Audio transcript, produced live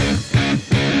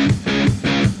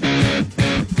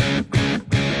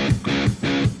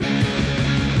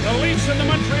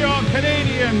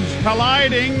Canadians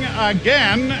colliding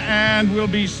again, and will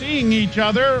be seeing each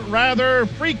other rather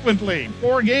frequently.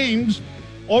 4 games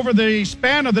over the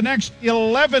span of the next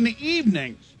 11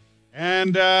 evenings.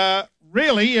 And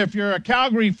really, if you're a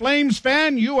Calgary Flames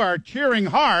fan, you are cheering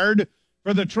hard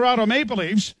for the Toronto Maple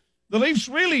Leafs. The Leafs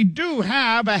really do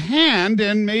have a hand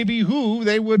in maybe who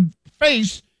they would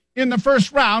face in the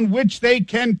first round, which they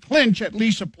can clinch at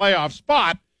least a playoff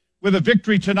spot with a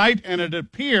victory tonight, and it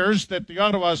appears that the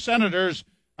Ottawa Senators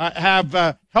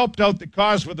have helped out the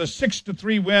cause with a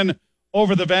 6-3 win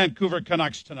over the Vancouver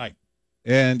Canucks tonight.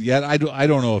 And yet, I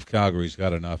don't know if Calgary's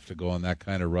got enough to go on that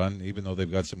kind of run, even though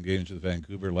they've got some games with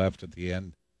Vancouver left at the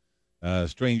end.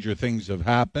 Stranger things have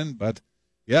happened, but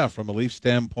yeah, from a Leaf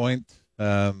standpoint,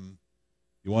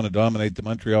 you want to dominate the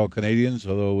Montreal Canadiens,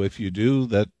 although if you do,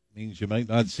 that means you might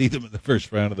not see them in the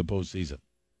first round of the postseason.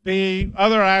 The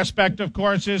other aspect, of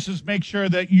course, is make sure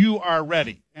that you are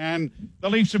ready. And the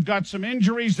Leafs have got some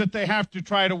injuries that they have to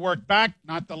try to work back,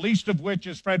 not the least of which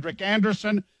is Frederik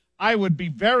Andersen. I would be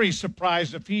very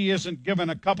surprised if he isn't given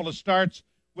a couple of starts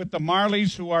with the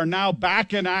Marlies, who are now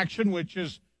back in action, which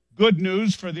is good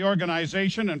news for the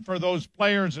organization and for those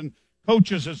players and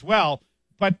coaches as well.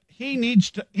 But he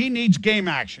needs game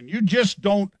action. You just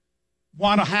don't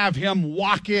want to have him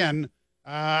walk in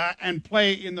and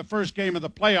play in the first game of the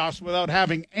playoffs without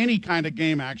having any kind of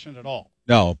game action at all.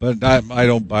 No, but I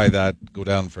don't buy that. Go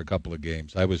down for a couple of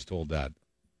games. I was told that.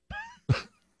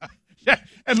 Yeah,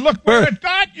 and look where it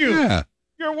got you. Yeah.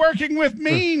 You're working with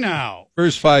me now.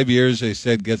 First 5 years, they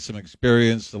said get some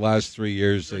experience. The last 3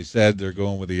 years, they said they're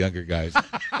going with the younger guys.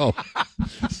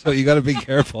 So you got to be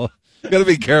careful. You got to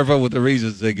be careful with the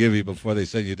reasons they give you before they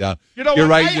send you down. You know You're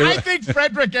what? right. I think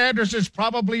Frederik Andersen is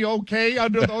probably okay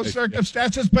under those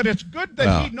circumstances, but it's good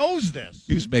that he knows this.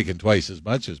 He was making twice as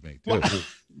much as me, too. Well,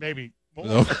 maybe more.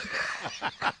 No.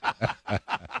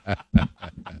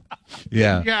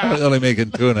 Yeah. I was only making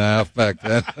 2.5 back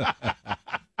then.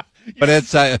 But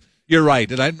it's you're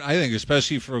right, and I think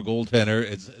especially for a goaltender,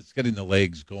 it's getting the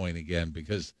legs going again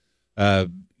because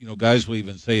guys will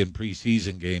even say in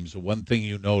preseason games, the one thing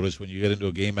you notice when you get into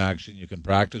a game action, you can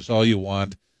practice all you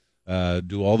want,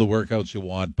 do all the workouts you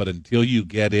want, but until you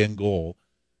get in goal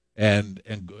and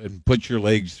put your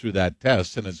legs through that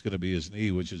test, and it's going to be his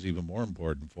knee, which is even more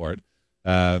important for it.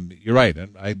 You're right,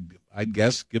 and I'd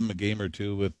guess give him a game or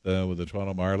two with the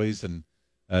Toronto Marlies and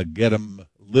get him a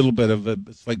little bit of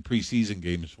it's like preseason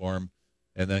games for him,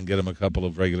 and then get him a couple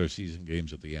of regular season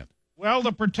games at the end. Well,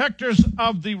 the protectors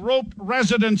of the roped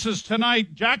residences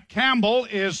tonight, Jack Campbell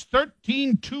is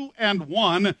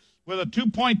 13-2-1 with a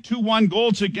 2.21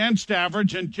 goals against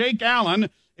average, and Jake Allen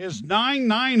is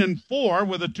 9-9-4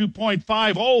 with a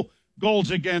 2.50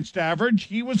 goals against average.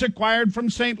 He was acquired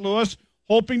from St. Louis,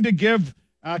 hoping to give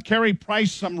Carey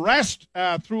Price some rest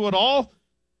through it all.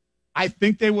 I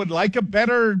think they would like a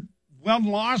better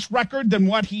win-loss record than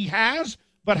what he has.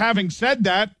 But having said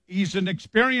that, he's an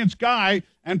experienced guy,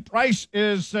 and Price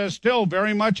is still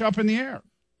very much up in the air.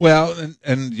 Well,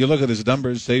 and you look at his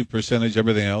numbers, save percentage,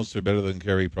 everything else, they're better than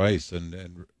Carey Price.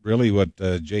 And really what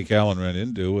Jake Allen ran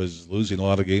into was losing a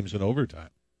lot of games in overtime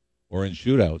or in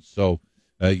shootouts. So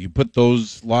you put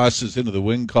those losses into the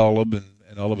win column,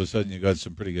 and all of a sudden you got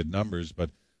some pretty good numbers.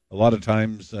 But a lot of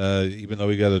times, even though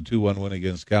we got a 2-1 win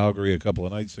against Calgary a couple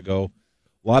of nights ago,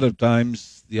 a lot of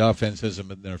times the offense hasn't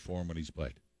been there for him when he's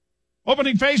played.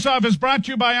 Opening Faceoff is brought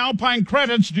to you by Alpine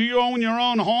Credits. Do you own your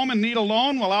own home and need a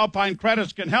loan? Well, Alpine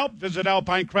Credits can help. Visit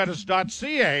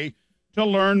alpinecredits.ca to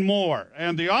learn more.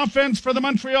 And the offense for the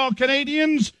Montreal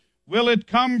Canadiens, will it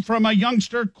come from a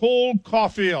youngster, Cole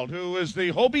Caulfield, who is the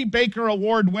Hobey Baker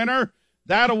Award winner?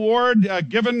 That award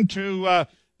given to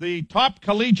the top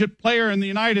collegiate player in the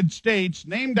United States,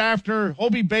 named after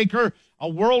Hobey Baker, a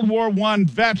World War I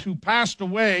vet who passed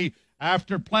away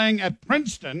after playing at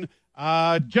Princeton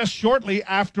just shortly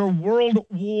after World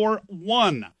War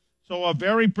I. So a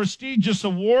very prestigious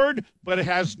award, but it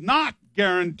has not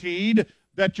guaranteed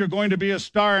that you're going to be a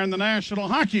star in the National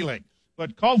Hockey League.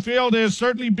 But Caulfield is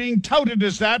certainly being touted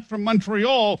as that from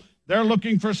Montreal. They're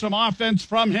looking for some offense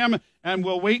from him, and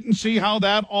we'll wait and see how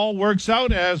that all works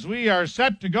out as we are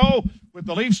set to go with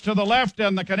the Leafs to the left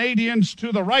and the Canadiens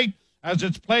to the right as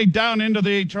it's played down into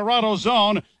the Toronto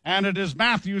zone, and it is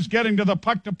Matthews getting to the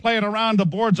puck to play it around the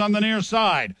boards on the near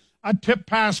side. A tip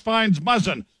pass finds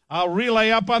Muzzin. A relay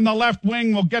up on the left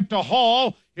wing will get to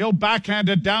Hall. He'll backhand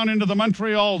it down into the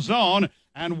Montreal zone,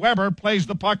 and Weber plays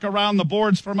the puck around the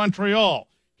boards for Montreal.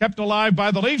 Kept alive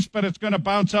by the Leafs, but it's going to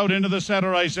bounce out into the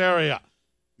center ice area.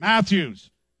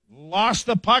 Matthews lost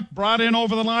the puck, brought in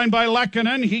over the line by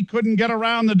Lehkonen. He couldn't get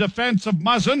around the defense of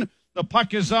Muzzin. The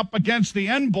puck is up against the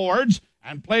end boards,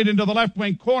 and played into the left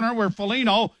wing corner where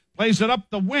Foligno plays it up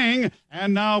the wing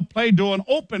and now played to an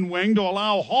open wing to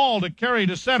allow Hall to carry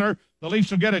to center. The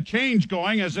Leafs will get a change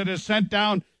going as it is sent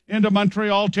down into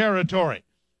Montreal territory.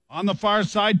 On the far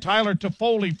side, Tyler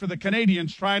Toffoli for the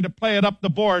Canadiens trying to play it up the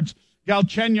boards.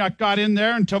 Galchenyuk got in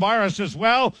there and Tavares as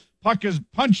well. Puck is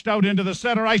punched out into the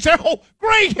center ice. Oh,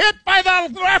 great hit by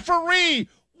the referee.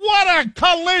 What a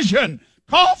collision.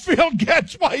 Caulfield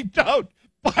gets wiped out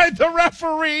by the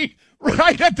referee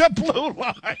right at the blue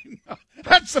line.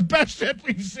 That's the best hit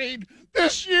we've seen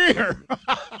this year.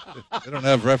 They don't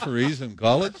have referees in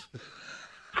college?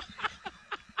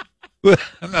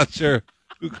 I'm not sure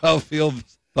who Caulfield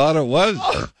thought it was.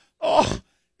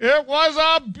 It was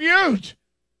a beaut.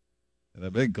 And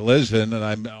a big collision,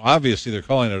 and obviously they're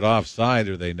calling it offside,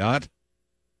 are they not?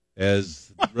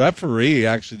 As referee,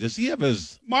 actually, does he have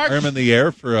his arm in the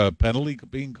air for a penalty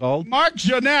being called? Mark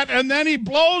Jeanette, and then he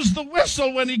blows the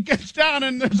whistle when he gets down,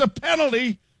 and there's a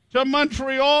penalty to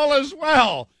Montreal as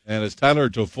well. And it's Tyler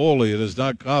Toffoli. It is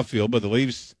not Caulfield, but the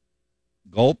Leafs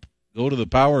go to the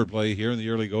power play here in the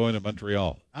early going of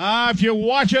Montreal. If you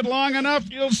watch it long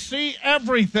enough, you'll see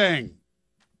everything.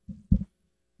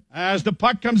 As the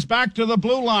puck comes back to the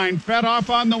blue line, fed off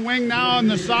on the wing now on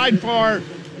the side for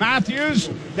Matthews.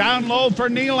 Down low for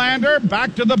Nylander.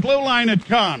 Back to the blue line it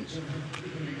comes.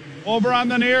 Over on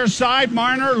the near side,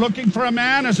 Marner looking for a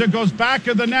man as it goes back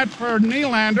of the net for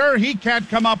Nylander. He can't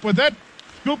come up with it.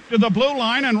 Scoop to the blue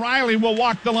line, and Riley will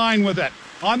walk the line with it.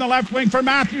 On the left wing for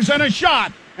Matthews, and a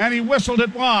shot. And he whistled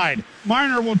it wide.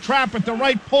 Marner will trap at the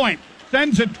right point.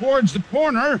 Sends it towards the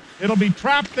corner. It'll be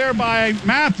trapped there by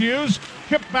Matthews.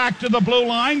 Kipped back to the blue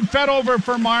line. Fed over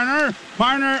for Marner.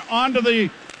 Marner onto the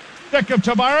stick of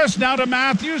Tavares. Now to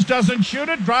Matthews. Doesn't shoot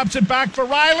it. Drops it back for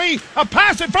Riley. A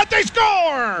pass in front. They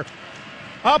score!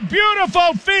 A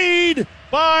beautiful feed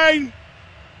by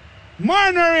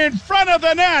Marner in front of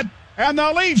the net. And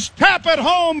the Leafs tap it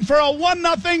home for a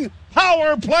 1-0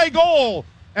 power play goal.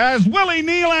 As Willie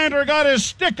Nylander got his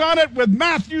stick on it with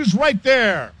Matthews right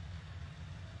there.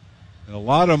 And a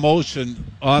lot of motion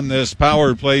on this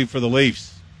power play for the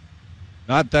Leafs.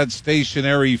 Not that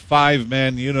stationary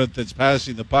five-man unit that's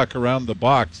passing the puck around the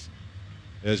box.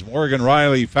 As Morgan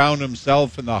Riley found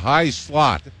himself in the high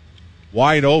slot,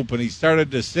 wide open. He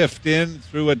started to sift in,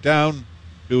 threw it down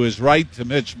to his right to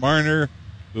Mitch Marner,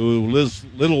 who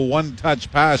little one-touch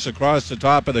pass across the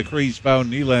top of the crease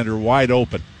found Nylander wide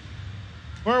open.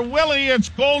 For Willie, it's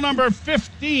goal number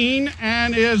 15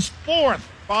 and his fourth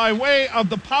by way of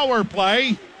the power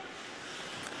play,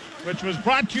 which was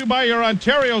brought to you by your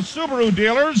Ontario Subaru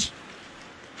dealers.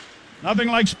 Nothing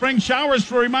like spring showers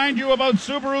to remind you about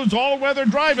Subaru's all-weather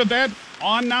drive event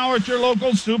on now at your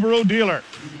local Subaru dealer.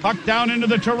 Puck down into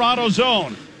the Toronto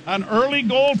zone. An early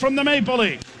goal from the Maple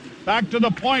Leafs. Back to the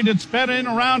point, it's fed in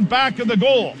around back of the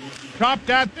goal.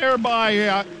 Chopped at there by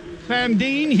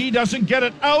Sandin. He doesn't get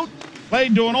it out.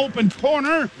 Played to an open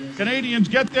corner. Canadians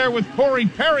get there with Corey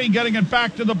Perry getting it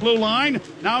back to the blue line.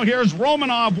 Now here's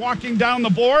Romanov walking down the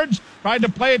boards. Tried to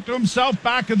play it to himself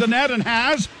back of the net and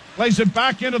has. Plays it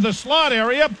back into the slot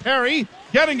area. Perry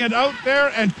getting it out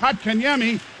there, and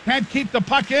Kotkaniemi can't keep the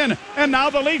puck in. And now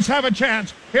the Leafs have a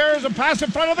chance. Here's a pass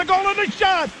in front of the goal and a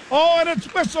shot. Oh, and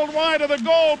it's whistled wide of the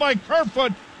goal by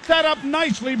Kerfoot. Set up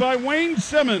nicely by Wayne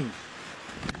Simmons.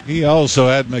 He also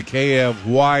had Mikheyev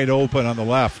wide open on the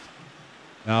left.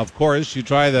 Now, of course, you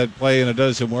try that play and it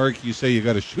doesn't work. You say you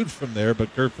got to shoot from there,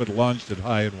 but Kerfoot launched it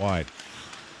high and wide.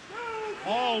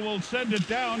 Hall will send it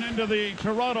down into the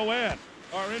Toronto end,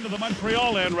 or into the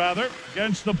Montreal end, rather.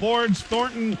 Against the boards,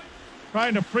 Thornton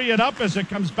trying to free it up as it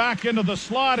comes back into the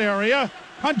slot area.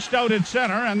 Punched out at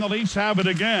center, and the Leafs have it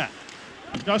again.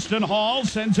 Dustin Hall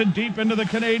sends it deep into the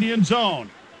Canadian zone.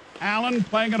 Allen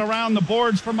playing it around the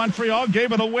boards for Montreal,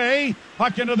 gave it away.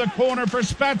 Puck into the corner for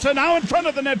Spezza, now in front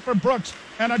of the net for Brooks,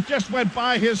 and it just went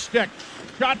by his stick.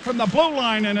 Shot from the blue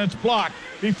line, and it's blocked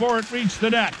before it reached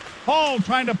the net. Hall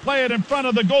trying to play it in front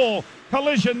of the goal.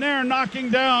 Collision there,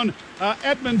 knocking down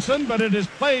Edmondson, but it is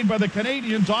played by the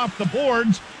Canadians off the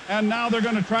boards, and now they're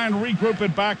going to try and regroup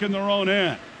it back in their own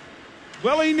end.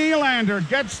 Willie Nylander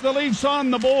gets the Leafs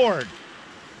on the board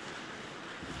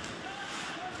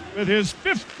with his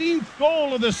 15th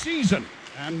goal of the season.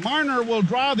 And Marner will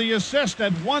draw the assist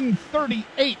at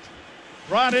 138.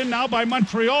 Brought in now by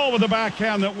Montreal with a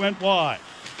backhand that went wide.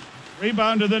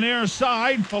 Rebound to the near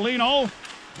side. Foligno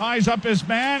ties up his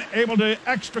man, able to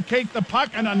extricate the puck,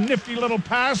 and a nifty little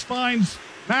pass finds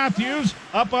Matthews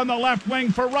up on the left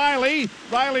wing for Riley.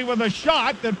 Riley with a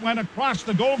shot that went across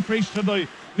the goal crease to the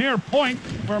near point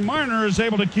where Marner is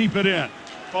able to keep it in.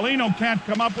 Foligno can't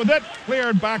come up with it.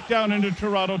 Cleared back down into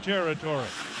Toronto territory.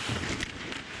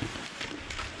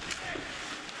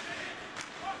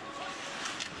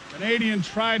 Canadians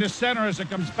try to center as it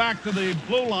comes back to the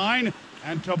blue line,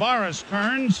 and Tavares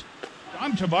turns.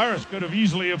 John Tavares could have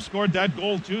easily have scored that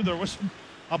goal, too. There was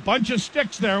a bunch of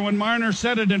sticks there when Marner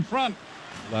set it in front.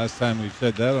 Last time we've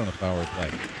said that on a power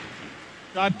play.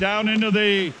 Got down into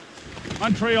the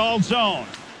Montreal zone.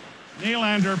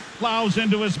 Nylander plows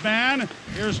into his man.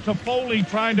 Here's Toffoli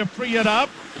trying to free it up.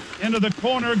 Into the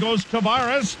corner goes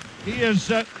Tavares. He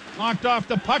is knocked off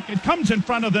the puck. It comes in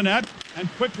front of the net and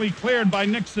quickly cleared by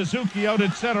Nick Suzuki out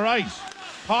at center ice.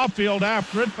 Caulfield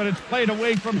after it, but it's played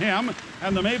away from him,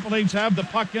 and the Maple Leafs have the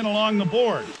puck in along the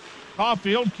board.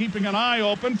 Caulfield keeping an eye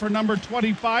open for number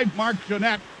 25, Mark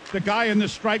Jeanette, the guy in the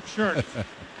striped shirt.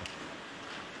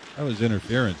 That was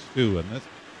interference, too, wasn't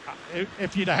it?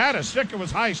 If he'd have had a stick, it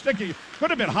was high stick. It could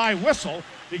have been high whistle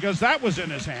because that was in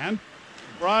his hand.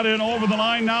 Brought in over the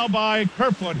line now by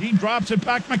Kerfoot. He drops it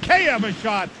back. Mikheyev a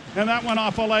shot, and that went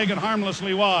off a leg and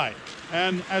harmlessly wide.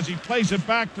 And as he plays it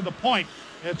back to the point,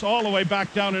 it's all the way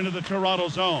back down into the Toronto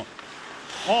zone.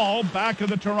 Hall back of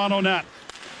the Toronto net.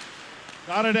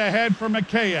 Got it ahead for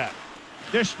Mikheyev.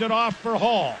 Dished it off for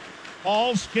Hall.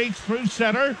 Hall skates through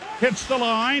center, hits the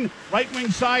line. Right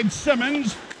wing side,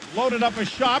 Simmons. Loaded up a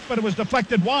shot, but it was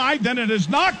deflected wide. Then it is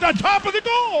knocked on top of the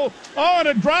goal. Oh, and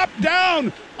it dropped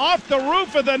down off the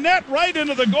roof of the net right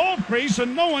into the goal crease,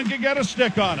 and no one could get a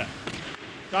stick on it.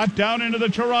 Got down into the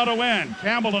Toronto end.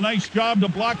 Campbell, a nice job to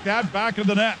block that back of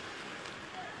the net.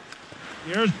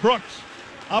 Here's Brooks.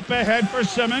 Up ahead for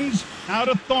Simmons. Now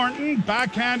to Thornton.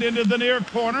 Backhand into the near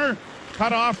corner.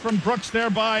 Cut off from Brooks there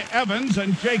by Evans,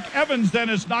 and Jake Evans then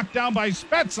is knocked down by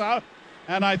Spezza.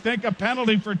 And I think a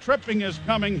penalty for tripping is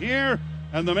coming here,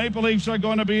 and the Maple Leafs are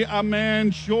going to be a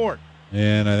man short.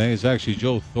 And I think it's actually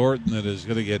Joe Thornton that is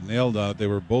going to get nailed on it. They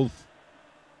were both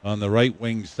on the right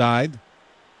wing side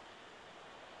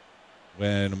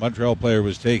when a Montreal player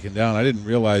was taken down. I didn't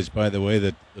realize, by the way,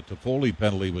 that the Toffoli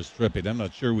penalty was tripping. I'm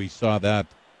not sure we saw that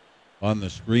on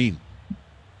the screen.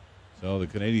 So the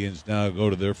Canadians now go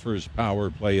to their first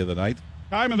power play of the night.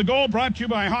 Time of the goal brought to you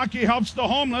by Hockey Helps the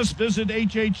Homeless. Visit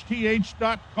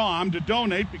HHTH.com to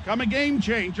donate. Become a game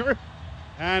changer.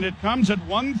 And it comes at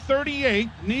 1:38.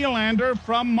 Nylander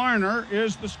from Marner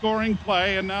is the scoring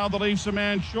play. And now the Leafs a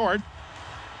man short.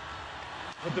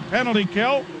 With the penalty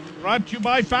kill brought to you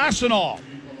by Fastenal.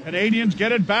 Canadians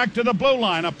get it back to the blue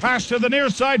line. A pass to the near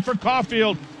side for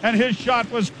Caulfield. And his shot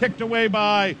was kicked away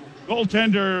by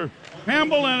goaltender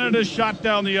Campbell. And it is shot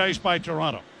down the ice by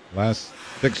Toronto. Last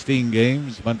 16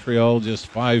 games, Montreal just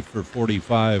 5 for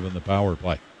 45 in the power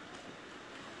play.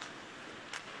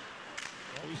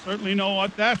 Well, we certainly know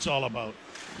what that's all about.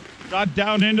 Got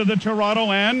down into the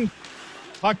Toronto end.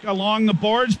 Puck along the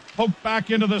boards, poked back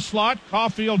into the slot.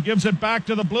 Caulfield gives it back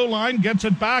to the blue line, gets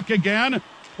it back again,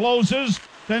 closes,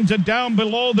 sends it down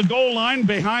below the goal line,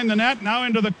 behind the net, now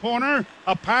into the corner.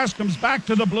 A pass comes back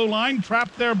to the blue line,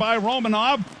 trapped there by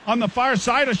Romanov. On the far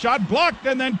side, a shot blocked,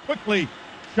 and then quickly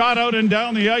shot out and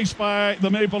down the ice by the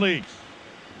Maple Leafs.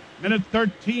 Minute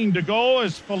 13 to go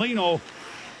as Foligno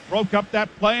broke up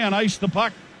that play and iced the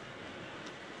puck.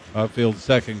 Caulfield's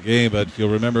second game, but you'll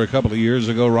remember a couple of years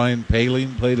ago, Ryan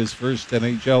Poehling played his first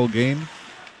NHL game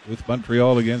with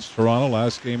Montreal against Toronto,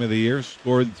 last game of the year,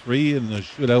 scored 3 and the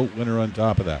shootout winner on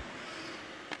top of that.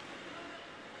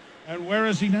 And where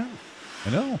is he now?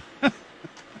 I know.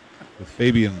 With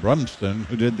Fabian Brunstone,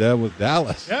 who did that with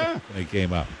Dallas when he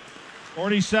came up.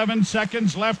 47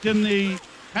 seconds left in the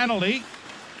penalty.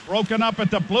 Broken up at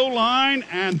the blue line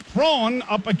and thrown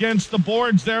up against the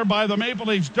boards there by the Maple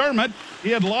Leafs. Dermott, he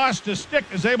had lost his stick,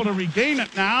 is able to regain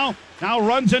it now. Now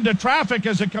runs into traffic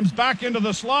as it comes back into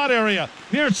the slot area.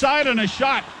 Near side and a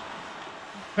shot.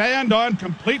 Fanned on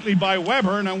completely by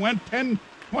Weber and it went 10,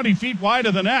 20 feet wide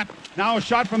of the net. Now a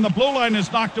shot from the blue line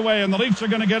is knocked away and the Leafs are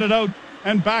going to get it out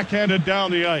and backhanded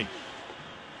down the ice.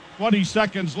 20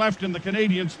 seconds left in the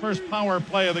Canadiens' first power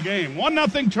play of the game.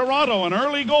 1-0 Toronto, an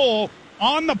early goal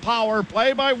on the power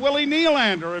play by Willie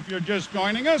Nylander, if you're just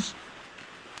joining us.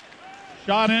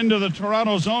 Shot into the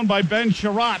Toronto zone by Ben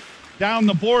Sherratt. Down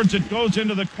the boards, it goes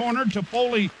into the corner.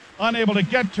 Toffoli unable to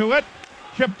get to it.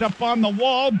 Chipped up on the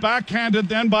wall, backhanded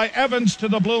then by Evans to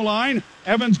the blue line.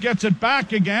 Evans gets it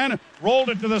back again, rolled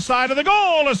it to the side of the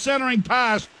goal, a centering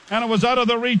pass, and it was out of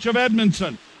the reach of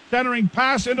Edmondson. Centering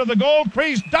pass into the goal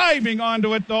crease, diving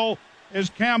onto it, though, is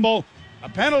Campbell. A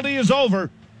penalty is over,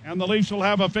 and the Leafs will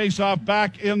have a face-off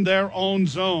back in their own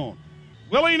zone.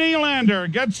 Willie Nylander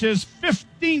gets his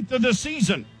 15th of the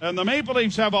season, and the Maple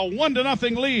Leafs have a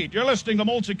 1-0 lead. You're listening to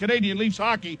Molson Canadian Leafs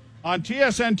Hockey on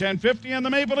TSN 1050 and the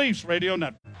Maple Leafs Radio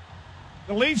Network.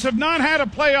 The Leafs have not had a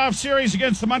playoff series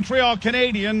against the Montreal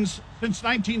Canadiens since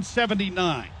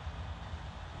 1979.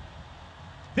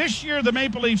 This year, the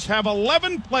Maple Leafs have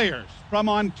 11 players from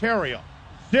Ontario,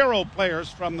 0 players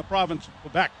from the province of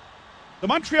Quebec. The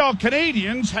Montreal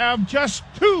Canadiens have just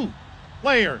 2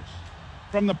 players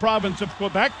from the province of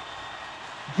Quebec.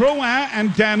 Drouin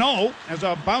and Danault, as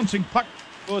a bouncing puck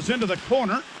goes into the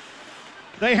corner.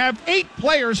 They have 8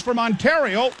 players from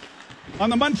Ontario on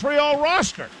the Montreal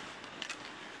roster.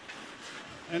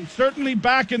 And certainly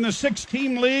back in the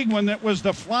 6-team league when it was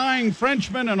the Flying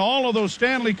Frenchman and all of those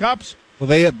Stanley Cups. Well,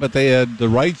 they had the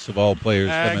rights of all players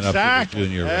coming up to the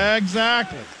junior rank.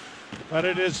 Exactly. But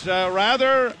it is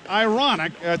rather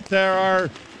ironic that there are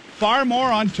far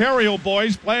more Ontario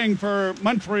boys playing for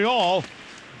Montreal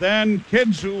than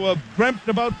kids who have dreamt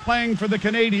about playing for the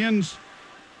Canadiens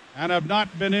and have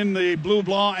not been in the Bleu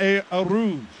Blanc et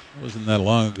Rouge. It wasn't that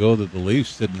long ago that the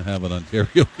Leafs didn't have an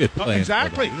Ontario kid playing.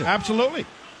 Exactly, absolutely.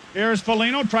 Here's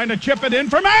Foligno trying to chip it in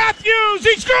for Matthews.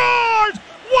 He scores!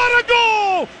 What a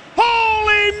goal!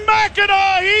 Holy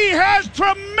Mackinac! He has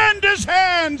tremendous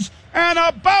hands, and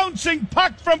a bouncing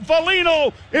puck from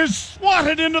Foligno is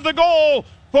swatted into the goal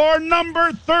for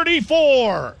number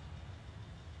 34.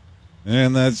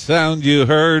 And that sound you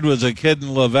heard was a kid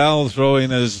in Laval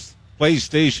throwing his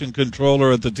PlayStation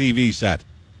controller at the TV set.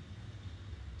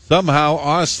 Somehow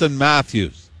Austin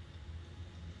Matthews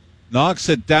knocks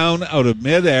it down out of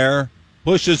midair,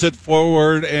 pushes it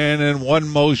forward, and in one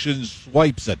motion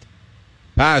swipes it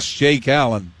past Jake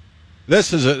Allen.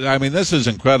 This is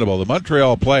incredible. The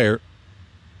Montreal player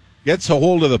gets a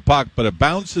hold of the puck, but it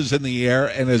bounces in the air,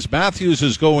 and as Matthews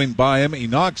is going by him, he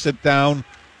knocks it down,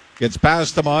 gets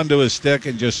past him onto his stick,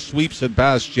 and just sweeps it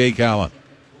past Jake Allen.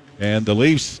 And the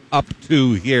Leafs up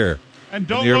 2 here. And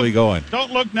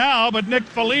don't look now, but Nick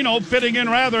Foligno fitting in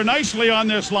rather nicely on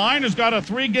this line has got a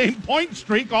 3-game point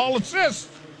streak, all assists.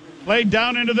 Played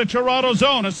down into the Toronto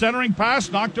zone. A centering pass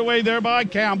knocked away there by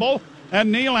Campbell.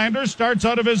 And Nylander starts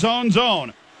out of his own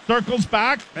zone. Circles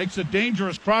back, makes a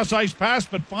dangerous cross-ice pass,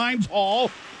 but finds Hall.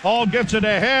 Hall gets it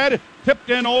ahead, tipped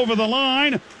in over the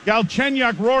line.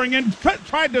 Galchenyuk roaring in,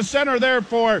 tried to center there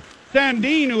for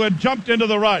Sandin, who had jumped into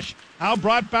the rush. Now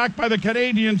brought back by the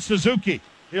Canadian Suzuki.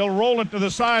 He'll roll it to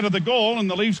the side of the goal, and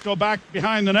the Leafs go back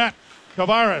behind the net.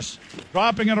 Tavares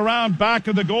dropping it around back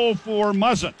of the goal for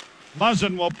Muzzin.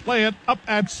 Muzzin will play it up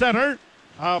at center.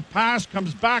 Pass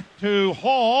comes back to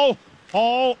Hall.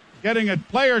 Hall getting a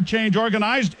player change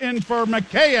organized in for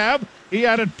Mikheyev. He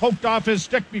had it poked off his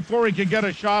stick before he could get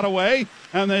a shot away,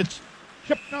 and it's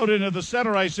chipped out into the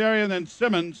center ice area, and then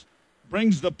Simmons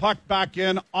brings the puck back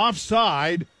in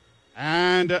offside,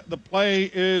 and the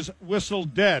play is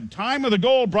whistled dead. Time of the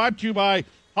goal brought to you by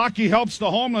Hockey Helps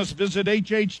the Homeless. Visit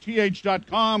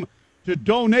hhth.com to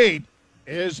donate.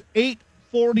 Is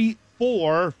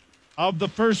 8:44 of the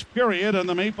first period, and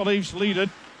the Maple Leafs lead it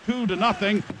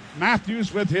 2-0.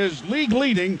 Matthews with his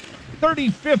league-leading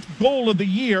 35th goal of the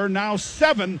year, now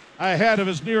 7 ahead of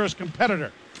his nearest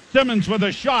competitor. Simmons with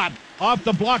a shot off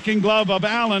the blocking glove of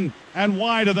Allen and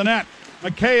wide of the net.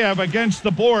 Mikheyev against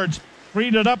the boards.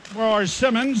 Freed it up for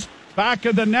Simmons. Back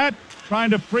of the net. Trying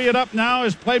to free it up now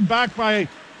is played back by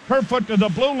Kerfoot to the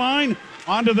blue line.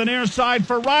 Onto the near side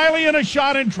for Riley, and a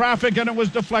shot in traffic, and it was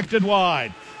deflected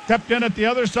wide. Kept in at the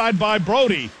other side by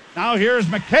Brody. Now here's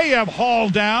Mikheyev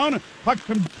hauled down. Puck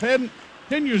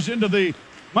continues into the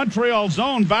Montreal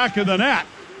zone back of the net.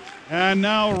 And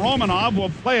now Romanov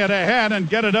will play it ahead and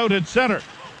get it out at center.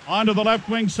 Onto the left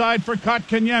wing side for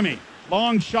Kotkaniemi.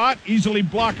 Long shot, easily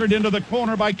blockered into the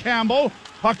corner by Campbell.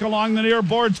 Puck along the near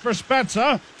boards for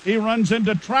Spezza. He runs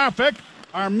into traffic.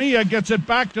 Armia gets it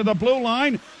back to the blue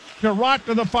line. Sherratt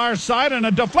to the far side, and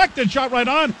a deflected shot right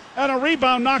on, and a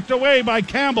rebound knocked away by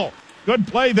Campbell. Good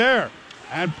play there.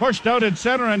 And pushed out at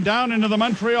center and down into the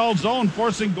Montreal zone,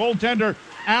 forcing goaltender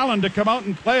Allen to come out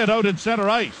and play it out at center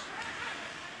ice.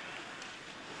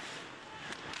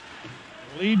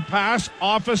 Lead pass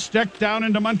off a stick down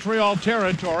into Montreal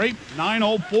territory.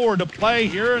 9:04 to play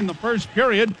here in the first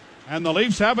period, and the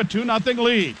Leafs have a 2-0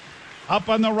 lead. Up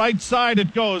on the right side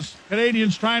it goes.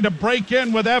 Canadians trying to break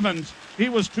in with Evans. He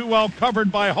was too well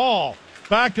covered by Hall.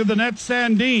 Back of the net,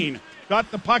 Sandin got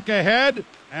the puck ahead,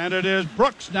 and it is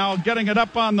Brooks now getting it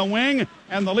up on the wing,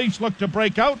 and the Leafs look to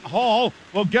break out. Hall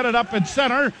will get it up at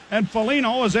center, and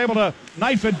Foligno is able to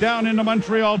knife it down into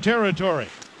Montreal territory.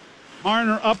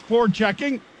 Marner up for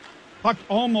checking. Puck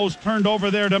almost turned over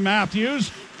there to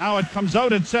Matthews. Now it comes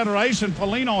out at center ice, and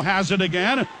Foligno has it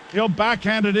again. He'll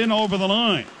backhand it in over the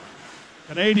line.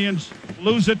 Canadians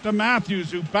lose it to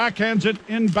Matthews, who backhands it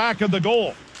in back of the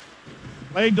goal.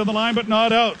 Played to the line, but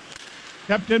not out.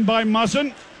 Kept in by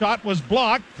Muzzin. Shot was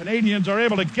blocked. Canadians are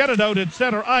able to get it out at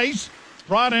center ice.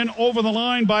 Brought in over the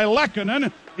line by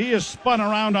Lehkonen. He is spun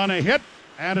around on a hit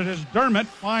And it is Dermott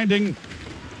finding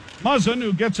Muzzin,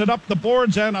 who gets it up the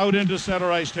boards and out into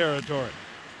center ice territory.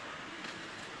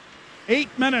 8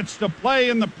 minutes to play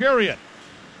in the period.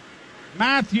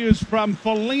 Matthews from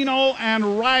Foligno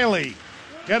and Riley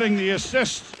getting the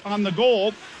assists on the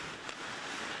goal.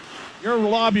 You're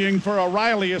lobbying for a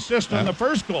Riley assist on the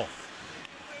first goal.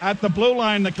 At the blue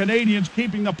line, the Canadians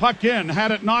keeping the puck in.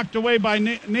 Had it knocked away by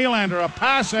Nylander. A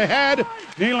pass ahead.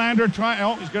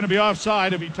 Nylander he's going to be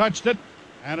offside if he touched it.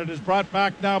 And it is brought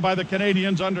back now by the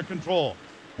Canadians under control.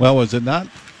 Well, was it not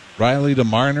Riley to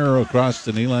Marner across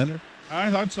to Nylander? I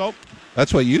thought so.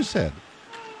 That's what you said.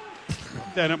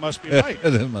 Then it must be right.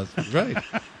 Then it must be right.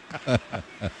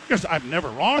 Because I'm never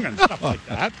wrong on stuff like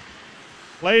that.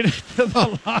 Played it to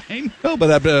the line. No,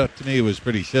 but that, to me it was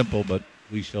pretty simple, but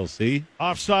we shall see.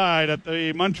 Offside at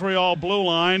the Montreal blue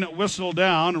line. Whistle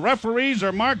down. Referees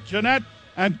are Mark Jeanette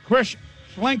and Chris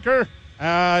Schlenker.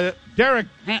 Derek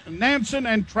Nansen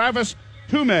and Travis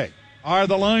Toomey are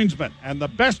the linesmen. And the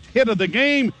best hit of the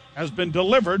game has been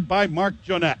delivered by Mark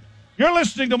Jeanette. You're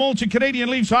listening to Molson Canadian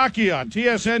Leafs Hockey on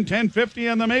TSN 1050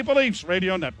 and the Maple Leafs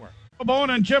Radio Network. Bone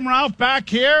and Jim Ralph back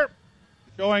here,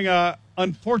 showing a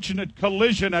unfortunate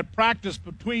collision at practice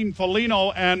between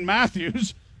Foligno and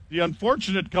Matthews. The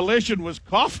unfortunate collision was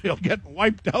Caulfield getting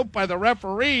wiped out by the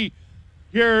referee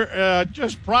here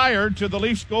just prior to the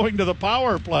Leafs going to the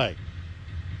power play.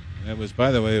 And it was,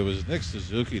 by the way, it was Nick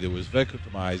Suzuki that was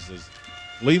victimized as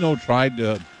Foligno tried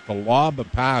to lob a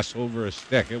pass over a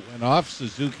stick. It went off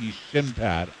Suzuki's shin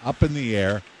pad up in the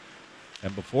air,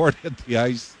 and before it hit the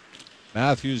ice,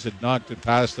 Matthews had knocked it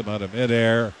past him out of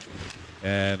midair,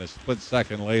 and a split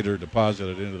second later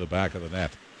deposited it into the back of the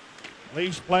net.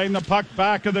 Leafs playing the puck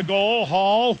back of the goal.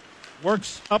 Hall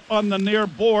works up on the near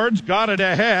boards, got it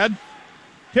ahead,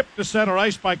 tipped to center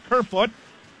ice by Kerfoot,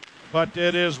 but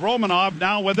it is Romanov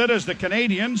now with it as the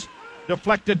Canadians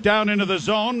deflect it down into the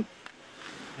zone.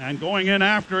 And going in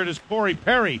after it is Corey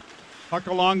Perry. Puck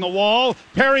along the wall.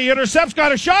 Perry intercepts,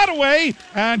 got a shot away,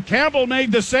 and Campbell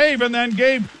made the save and then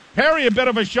gave Perry a bit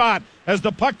of a shot as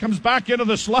the puck comes back into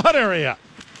the slot area.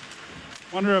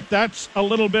 Wonder if that's a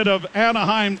little bit of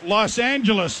Anaheim, Los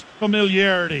Angeles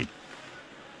familiarity.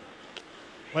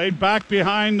 Played back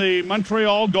behind the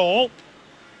Montreal goal.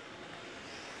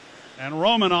 And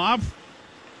Romanov,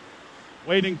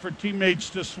 waiting for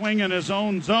teammates to swing in his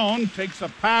own zone, takes a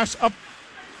pass up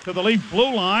to the Leaf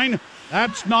blue line.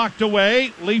 That's knocked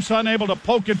away. Leafs unable to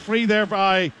poke it free there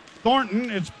by Thornton.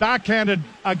 It's backhanded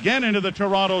again into the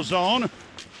Toronto zone.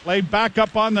 Played back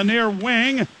up on the near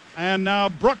wing. And now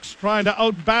Brooks trying to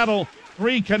outbattle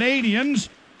three Canadians.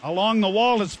 Along the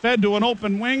wall, it's fed to an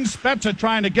open wing. Spezza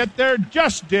trying to get there.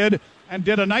 Just did. And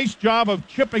did a nice job of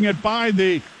chipping it by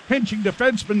the pinching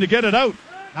defenseman to get it out.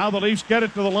 Now the Leafs get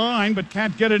it to the line, but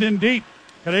can't get it in deep.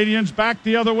 Canadians back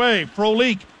the other way.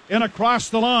 Frolik in across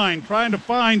the line, trying to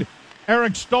find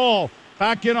Eric Stahl.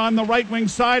 Back in on the right wing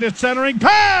side at centering.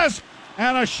 Pass!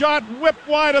 And a shot whipped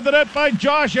wide of the net by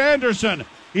Josh Anderson.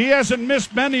 He hasn't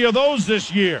missed many of those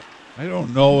this year. I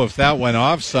don't know if that went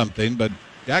off something, but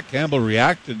Jack Campbell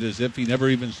reacted as if he never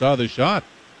even saw the shot.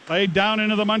 Played down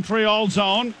into the Montreal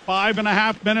zone.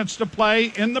 5.5 minutes to play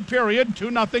in the period.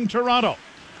 2-0 Toronto.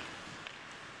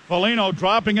 Foligno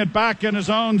dropping it back in his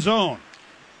own zone.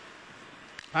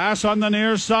 Pass on the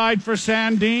near side for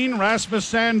Sandin.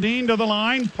 Rasmus Sandin to the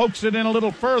line. Pokes it in a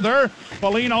little further.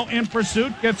 Foligno in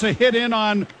pursuit. Gets a hit in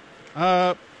on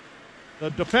the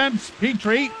defense.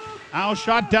 Petrie now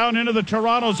shot down into the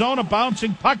Toronto zone. A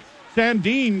bouncing puck.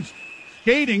 Sandin's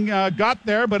skating got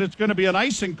there, but it's going to be an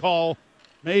icing call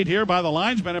made here by the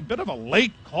linesman. A bit of a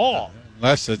late call.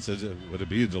 Unless would it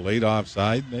be a delayed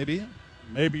offside, maybe?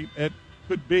 Maybe it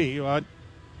could be.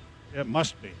 It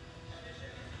must be.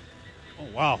 Oh,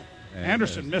 wow.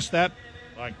 Anderson missed that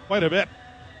by quite a bit.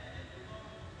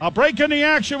 A break in the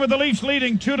action with the Leafs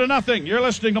leading 2-0. You're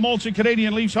listening to Molson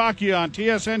Canadian Leafs Hockey on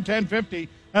TSN 1050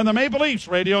 and the Maple Leafs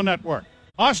Radio Network.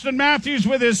 Austin Matthews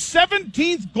with his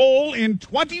 17th goal in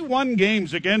 21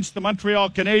 games against the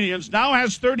Montreal Canadiens. Now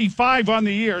has 35 on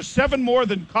the year, 7 more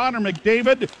than Connor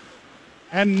McDavid,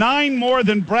 and 9 more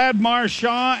than Brad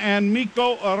Marchand and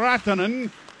Mikko Rantanen.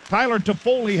 Tyler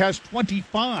Toffoli has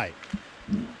 25.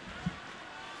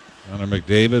 Connor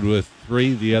McDavid with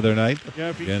 3 the other night. Yeah,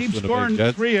 if he keeps scoring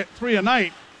three a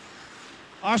night,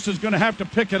 Austin's going to have to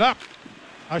pick it up.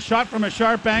 A shot from a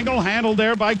sharp angle, handled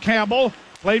there by Campbell.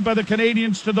 Played by the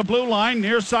Canadians to the blue line,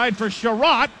 near side for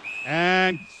Sherratt.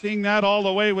 And seeing that all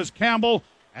the way was Campbell,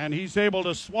 and he's able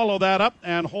to swallow that up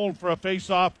and hold for a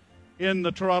face-off in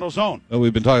the Toronto zone. Well,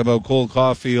 we've been talking about Cole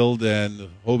Caulfield and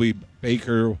Hobey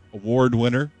Baker Award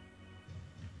winner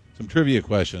some trivia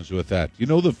questions with that. You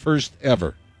know the first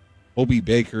ever Hobie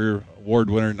Baker Award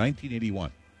winner,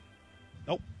 1981?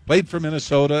 Nope. Played for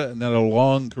Minnesota and then a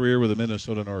long career with the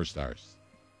Minnesota North Stars.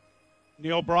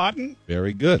 Neil Broughton?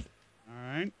 Very good.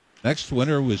 All right. Next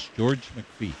winner was George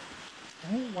McPhee.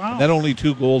 Oh, wow. And then only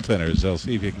 2 goaltenders. I'll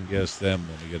see if you can guess them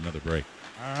when we get another break.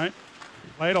 All right.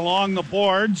 Played along the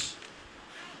boards.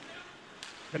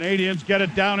 Canadians get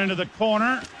it down into the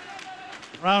corner.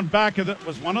 Round back of it.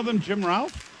 Was one of them Jim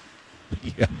Ralph?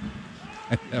 Yeah.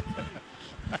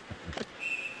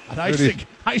 An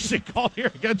icy call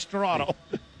here against Toronto.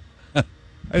 I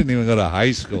didn't even go to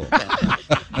high school.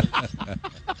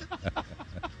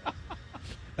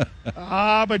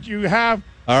 But you have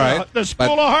all right. The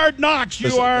School of Hard Knocks.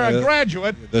 You are a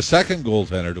graduate. The second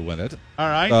goaltender to win it. All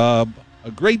right.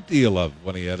 A great deal of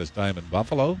when he had his time in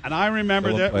Buffalo. And I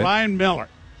remember that Ryan Miller.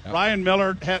 Yep. Ryan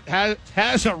Miller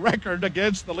has a record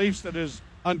against the Leafs that is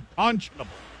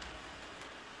unconscionable.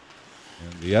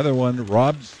 And the other one,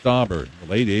 Rob Stauber, in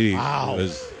the late 80s, wow.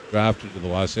 was drafted to the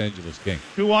Los Angeles Kings.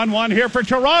 2-on-1 here for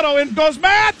Toronto. In goes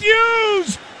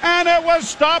Matthews! And it was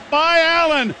stopped by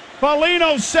Allen.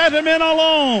 Foligno set him in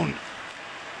alone.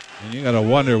 And you got to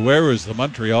wonder, where was the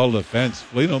Montreal defense?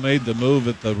 Foligno made the move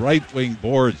at the right wing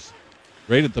boards,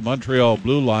 right at the Montreal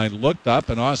blue line, looked up,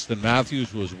 and Austin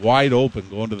Matthews was wide open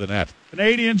going to the net.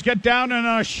 Canadians get down, and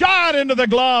a shot into the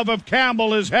glove of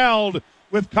Campbell is held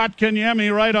with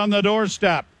Kotkaniemi right on the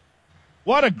doorstep.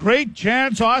 What a great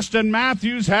chance Austin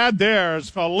Matthews had there as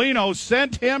Foligno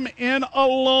sent him in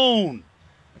alone.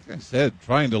 Like I said,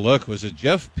 trying to look, was it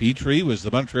Jeff Petrie was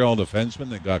the Montreal defenseman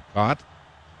that got caught?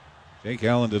 Jake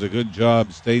Allen did a good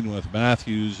job staying with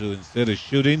Matthews, who instead of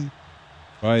shooting,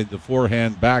 tried the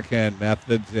forehand-backhand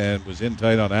method and was in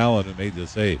tight on Allen and made the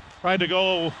save. Tried to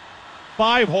go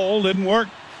 5-hole, didn't work.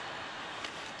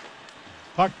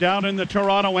 Puck down in the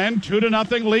Toronto end,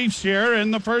 2-0 Leafs here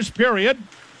in the first period.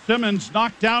 Simmons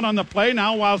knocked down on the play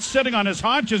now while sitting on his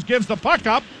haunches, gives the puck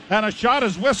up, and a shot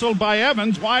is whistled by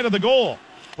Evans wide of the goal.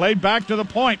 Played back to the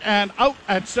point, and out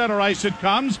at center ice it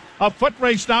comes. A foot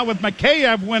race now with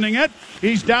Mikheyev winning it.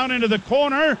 He's down into the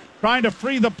corner, trying to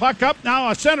free the puck up. Now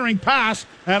a centering pass,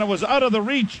 and it was out of the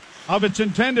reach of its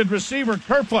intended receiver,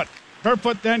 Kerfoot.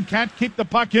 Kerfoot then can't keep the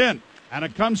puck in, and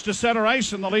it comes to center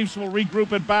ice, and the Leafs will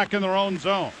regroup it back in their own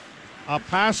zone. A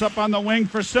pass up on the wing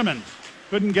for Simmons.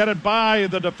 Couldn't get it by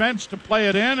the defense to play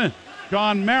it in.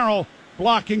 John Merrill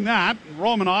blocking that.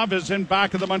 Romanov is in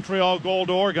back of the Montreal goal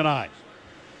to organize.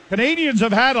 Canadians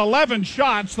have had 11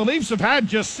 shots. The Leafs have had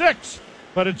just 6.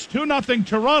 But it's 2-0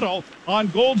 Toronto on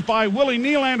goals by Willie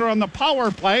Nylander on the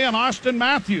power play and Austin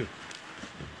Matthews.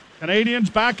 Canadians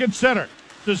back at center.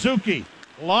 Suzuki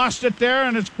lost it there,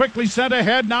 and it's quickly sent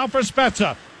ahead now for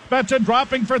Spezza. Spezza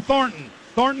dropping for Thornton.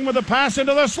 Thornton with a pass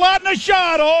into the slot and a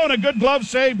shot. Oh, and a good glove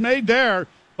save made there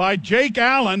by Jake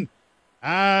Allen,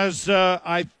 as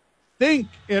I think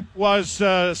it was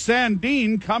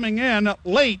Sandin coming in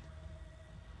late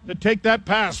to take that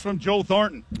pass from Joe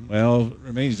Thornton. Well, it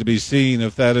remains to be seen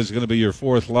if that is going to be your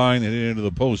fourth line heading into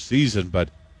the postseason, but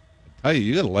I tell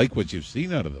you got to like what you've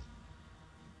seen out of them.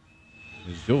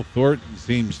 As Joe Thornton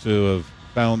seems to have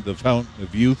found the fountain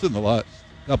of youth in the last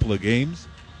couple of games.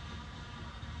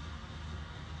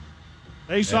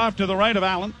 Face off to the right of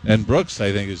Allen. And Brooks,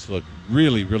 I think, has looked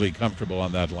really, really comfortable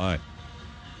on that line.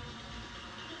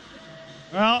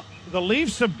 Well, the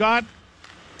Leafs have got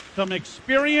some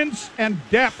experience and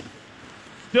depth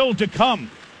still to come.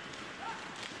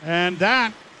 And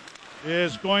that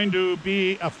is going to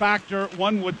be a factor,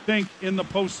 one would think, in the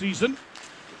postseason.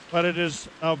 But it is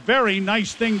a very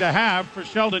nice thing to have for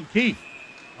Sheldon Keefe,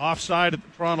 offside at the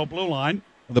Toronto blue line.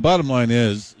 Well, the bottom line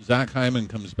is, Zach Hyman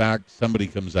comes back, somebody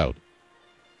comes out.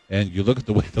 And you look at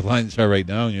the way the lines are right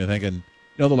now, and you're thinking,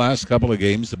 the last couple of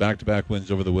games, the back-to-back wins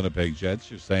over the Winnipeg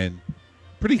Jets, you're saying,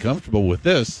 pretty comfortable with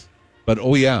this. But,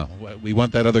 oh, yeah, we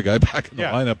want that other guy back in the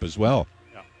lineup as well.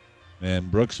 Yeah. And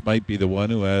Brooks might be the one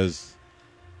who has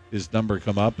his number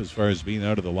come up as far as being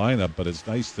out of the lineup. But it's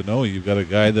nice to know you've got a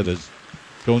guy that has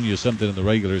shown you something in the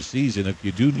regular season if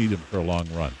you do need him for a long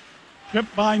run.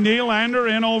 Chipped by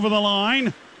Nylander in over the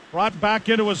line. Brought back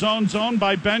into his own zone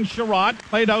by Ben Sherratt.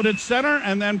 Played out at center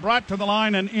and then brought to the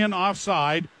line and in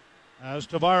offside as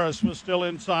Tavares was still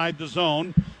inside the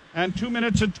zone. And 2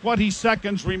 minutes and 20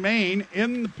 seconds remain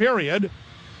in the period,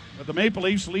 with the Maple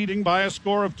Leafs leading by a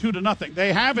score of 2-0.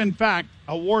 They have, in fact,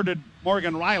 awarded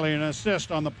Morgan Riley an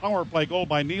assist on the power play goal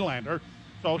by Nylander,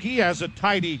 so he has a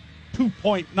tidy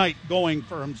 2-point night going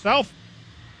for himself.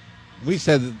 We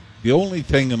said that the only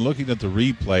thing in looking at the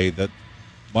replay that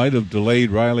might have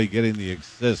delayed Riley getting the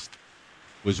assist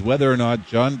was whether or not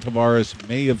John Tavares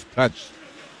may have touched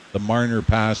the Marner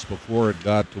pass before it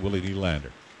got to Willie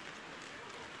Nylander.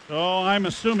 So I'm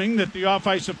assuming that the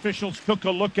off-ice officials took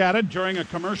a look at it during a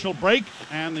commercial break,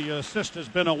 and the assist has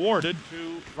been awarded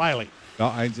to Riley. No,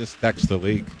 I just texted the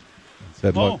league and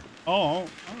said, look. Well,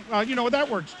 that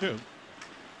works too.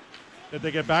 Did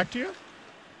they get back to you?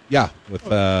 Yeah, with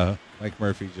Mike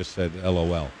Murphy just said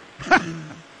LOL.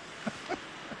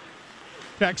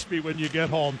 Text me when you get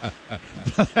home.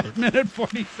 Minute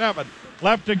 47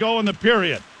 left to go in the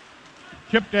period.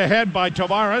 Chipped ahead by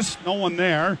Tavares, no one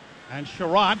there. And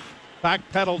Sherratt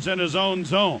backpedals in his own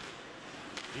zone.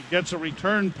 He gets a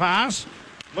return pass,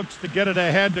 looks to get it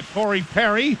ahead to Corey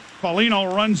Perry.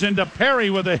 Foligno runs into Perry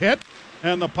with a hit,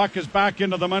 and the puck is back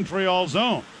into the Montreal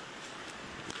zone.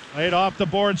 Laid off the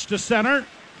boards to center,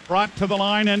 brought to the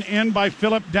line and in by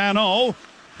Philip Danault.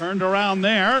 Turned around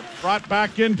there, brought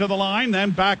back into the line,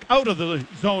 then back out of the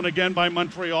zone again by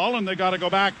Montreal, and they got to go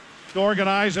back to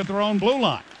organize at their own blue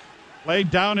line. Laid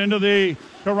down into the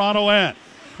Toronto end.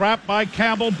 Trapped by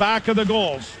Campbell, back of the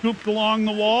goal. Scooped along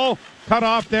the wall, cut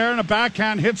off there, and a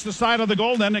backhand hits the side of the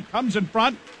goal. Then it comes in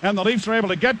front, and the Leafs are able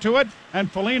to get to it,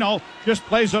 and Foligno just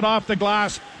plays it off the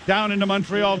glass down into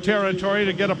Montreal territory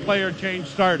to get a player change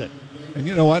started. And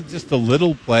you know what? Just a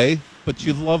little play, but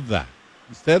you love that.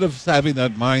 Instead of having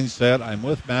that mindset, I'm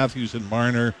with Matthews and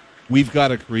Marner, we've got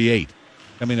to create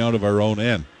coming out of our own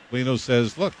end. Foligno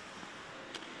says, look,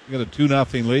 we got a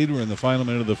 2-0 lead. We're in the final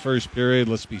minute of the first period.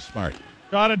 Let's be smart.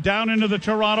 Got it down into the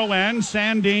Toronto end.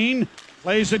 Sandin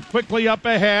plays it quickly up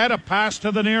ahead. A pass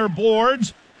to the near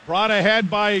boards. Brought ahead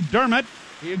by Dermott.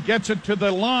 He gets it to the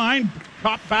line.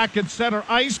 Caught back at center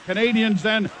ice. Canadians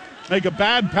then make a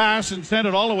bad pass and send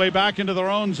it all the way back into their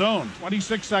own zone.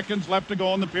 26 seconds left to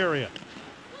go in the period.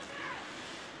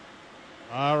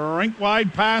 A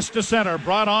rink-wide pass to center.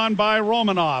 Brought on by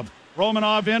Romanov.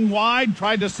 Romanov in wide.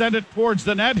 Tried to send it towards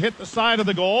the net. Hit the side of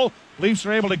the goal. Leafs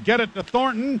are able to get it to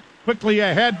Thornton. Quickly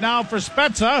ahead now for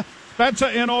Spezza.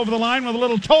 Spezza in over the line with a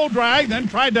little toe drag, then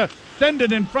tried to send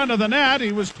it in front of the net.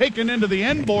 He was taken into the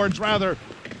end boards rather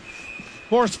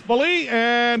forcefully,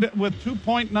 and with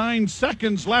 2.9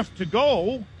 seconds left to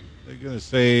go. They're going to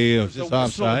say it was just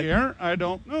offside here. I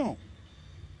don't know.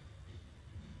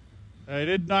 I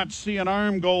did not see an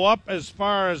arm go up as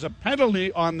far as a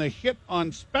penalty on the hit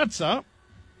on Spezza.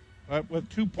 But with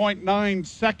 2.9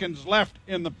 seconds left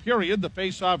in the period, the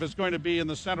faceoff is going to be in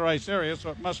the center ice area,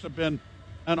 so it must have been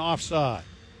an offside.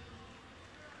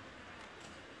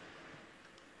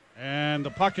 And the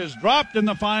puck is dropped, and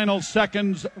the final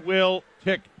seconds will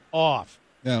tick off.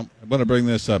 Now, I want to bring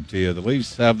this up to you. The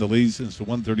Leafs have the lead since the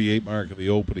 138 mark of the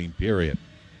opening period.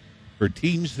 For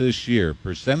teams this year,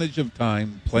 percentage of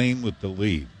time playing with the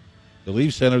lead, the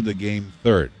Leafs entered the game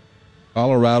third.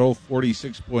 Colorado,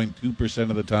 46.2%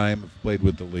 of the time have played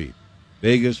with the lead.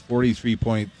 Vegas,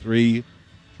 43.3%.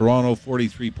 Toronto,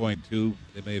 43.2%.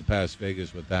 They may have passed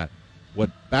Vegas with that. What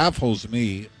baffles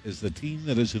me is the team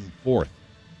that is in fourth,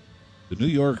 the New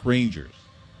York Rangers,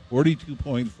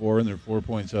 42.4%, and they're 4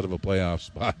 points out of a playoff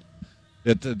spot.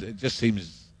 It just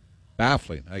seems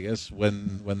baffling. I guess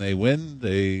when they win,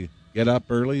 they get up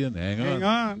early and hang on. Hang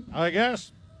on, I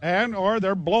guess. Or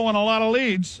they're blowing a lot of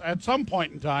leads at some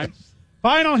point in time.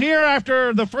 Final here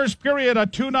after the first period, a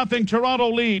 2-0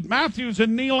 Toronto lead. Matthews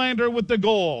and Nylander with the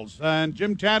goals. And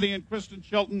Jim Taddy and Kristen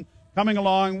Shilton coming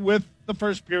along with the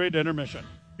first period intermission.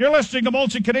 You're listening to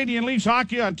Molson Canadian Leafs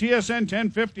Hockey on TSN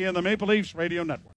 1050 and the Maple Leafs Radio Network.